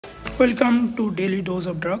Welcome to Daily Dose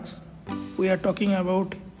of Drugs. We are talking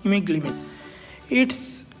about Imeglimin.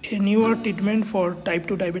 It's a newer treatment for type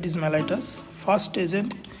 2 diabetes mellitus, first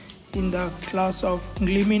agent in the class of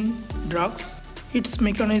glimin drugs. Its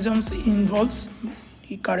mechanisms involves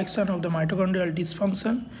correction of the mitochondrial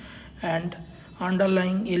dysfunction and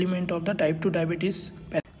underlying element of the type 2 diabetes.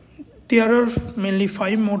 There are mainly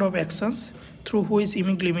 5 modes of actions through which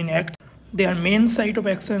Imeglimin acts. Their main site of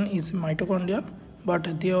action is mitochondria,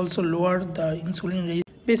 but they also lower the insulin resistance.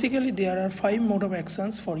 Basically, there are 5 modes of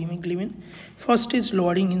actions for Imeglimin. First is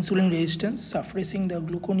lowering insulin resistance, suppressing the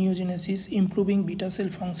gluconeogenesis, improving beta cell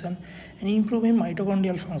function, and improving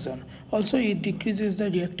mitochondrial function. Also, it decreases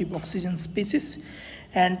the reactive oxygen species.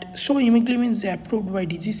 And so, Imeglimin is approved by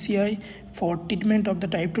DGCI for treatment of the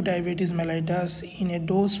type 2 diabetes mellitus in a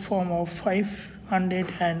dose form of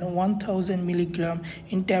 500 and 1000 milligram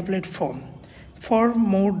in tablet form. For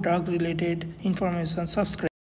more drug-related information, subscribe.